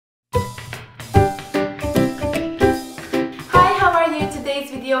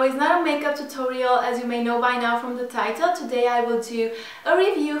video is not a makeup tutorial, as you may know by now from the title. Today I will do a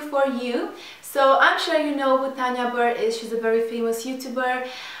review for you. So I'm sure you know who Tanya Burr is. She's a very famous YouTuber.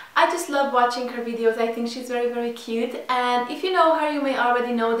 I just love watching her videos. I think she's very cute, and if you know her, you may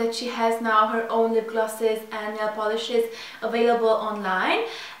already know that she has now her own lip glosses and nail polishes available online.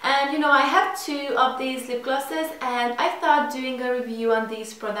 And you know, I have 2 of these lip glosses, and I thought doing a review on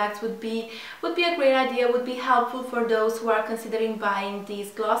these products would be a great idea, would be helpful for those who are considering buying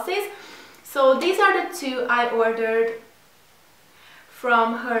these glosses. So these are the 2 I ordered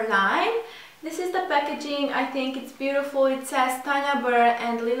from her line. This is the packaging. I think it's beautiful. It says Tanya Burr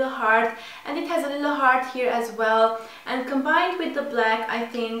and little heart, and it has a little heart here as well, and combined with the black, I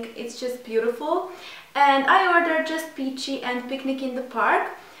think it's just beautiful. And I ordered just Peachy and Picnic in the Park,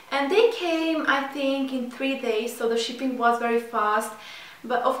 and they came I think in 3 days, so the shipping was very fast.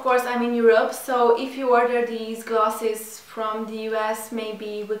 But of course I'm in Europe, so if you order these glosses from the US,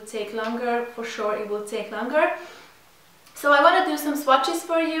 maybe it would take longer. For sure it will take longer. So I want to do some swatches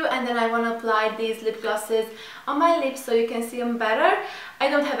for you, and then I want to apply these lip glosses on my lips so you can see them better. I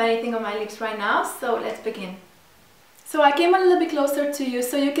don't have anything on my lips right now, so let's begin. So I came a little bit closer to you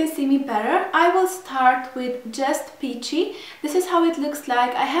so you can see me better. I will start with just Peachy. This is how it looks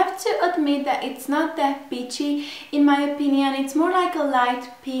like. I have to admit that it's not that peachy in my opinion. It's more like a light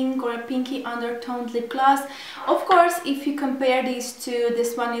pink or a pinky undertoned lip gloss. Of course, if you compare these two,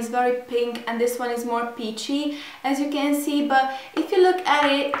 this one is very pink and this one is more peachy, as you can see. But if you look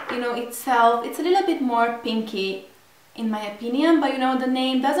at it, you know, itself, it's a little bit more pinky in my opinion. But you know, the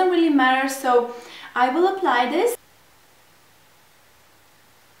name doesn't really matter, so I will apply this.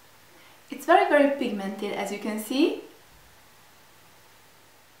 It's very pigmented, as you can see.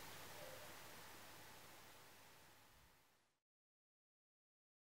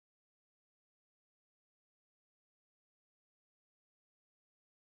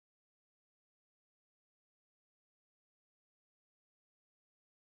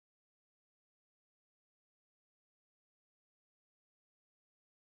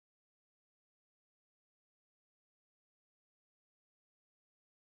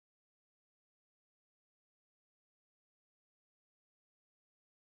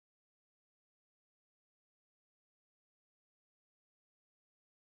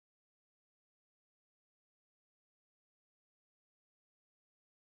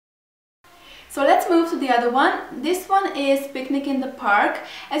 So let's move to the other one. This one is Picnic in the Park.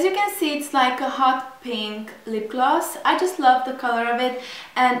 As you can see, it's like a hot pink lip gloss. I just love the color of it.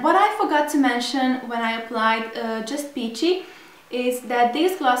 And what I forgot to mention when I applied just Peachy is that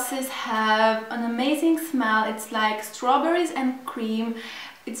these glosses have an amazing smell. It's like strawberries and cream.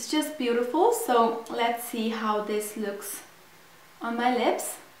 It's just beautiful. So let's see how this looks on my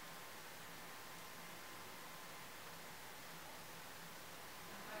lips.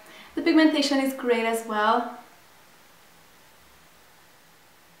 The pigmentation is great as well.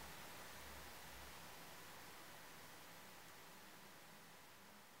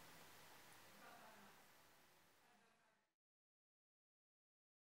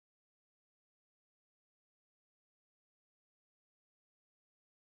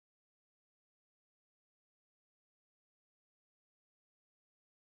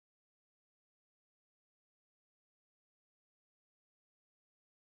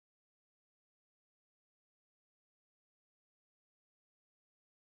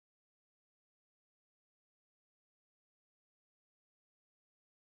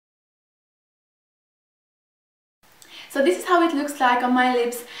 So this is how it looks like on my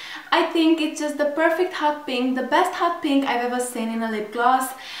lips. I think it's just the perfect hot pink, the best hot pink I've ever seen in a lip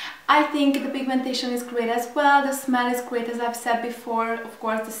gloss. I think the pigmentation is great as well, the smell is great, as I've said before, of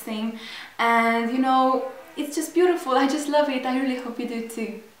course the same. And you know, it's just beautiful. I just love it. I really hope you do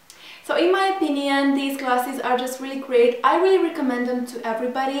too. So in my opinion, these glosses are just really great. I really recommend them to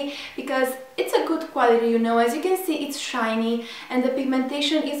everybody because it's a good quality, you know. As you can see, it's shiny and the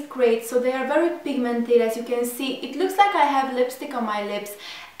pigmentation is great. So they are very pigmented, as you can see. It looks like I have lipstick on my lips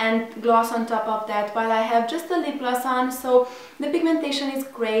and gloss on top of that, while I have just a lip gloss on. So the pigmentation is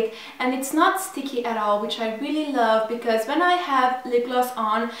great and it's not sticky at all, which I really love, because when I have lip gloss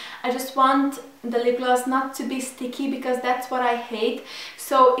on, I just want the lip gloss not to be sticky, because that's what I hate.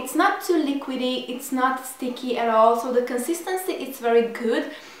 So it's not too liquidy, it's not sticky at all, so the consistency is very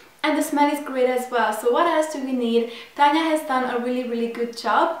good and the smell is great as well. So what else do we need? Tanya has done a really good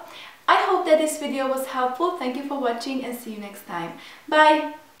job. I hope that this video was helpful. Thank you for watching and see you next time.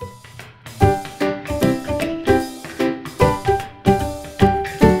 Bye!